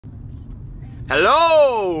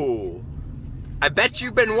Hello! I bet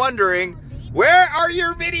you've been wondering, where are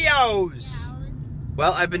your videos?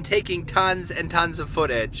 Well, I've been taking tons and tons of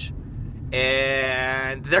footage,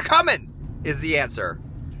 and they're coming, is the answer.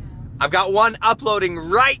 I've got one uploading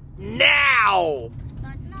right now.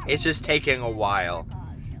 It's just taking a while.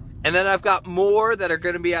 And then I've got more that are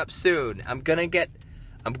gonna be up soon. I'm gonna get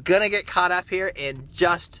caught up here in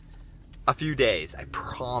just a few days, I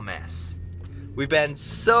promise. We've been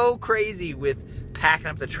so crazy with packing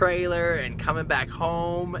up the trailer and coming back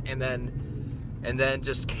home, and then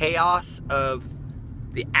just chaos of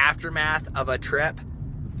the aftermath of a trip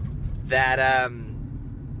that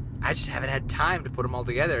I just haven't had time to put them all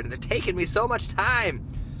together, and they're taking me so much time.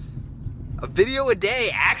 A video a day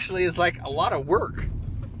actually is like a lot of work.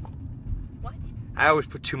 What? I always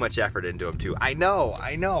put too much effort into them too. I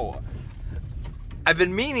know. I've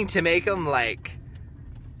been meaning to make them like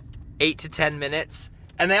 8 to 10 minutes,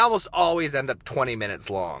 and they almost always end up 20 minutes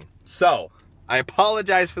long. So, I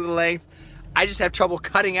apologize for the length. I just have trouble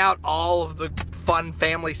cutting out all of the fun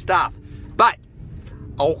family stuff. But,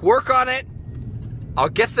 I'll work on it, I'll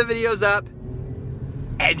get the videos up,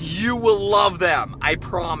 and you will love them. I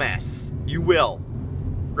promise. You will.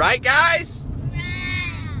 Right, guys?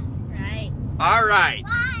 Right. All right.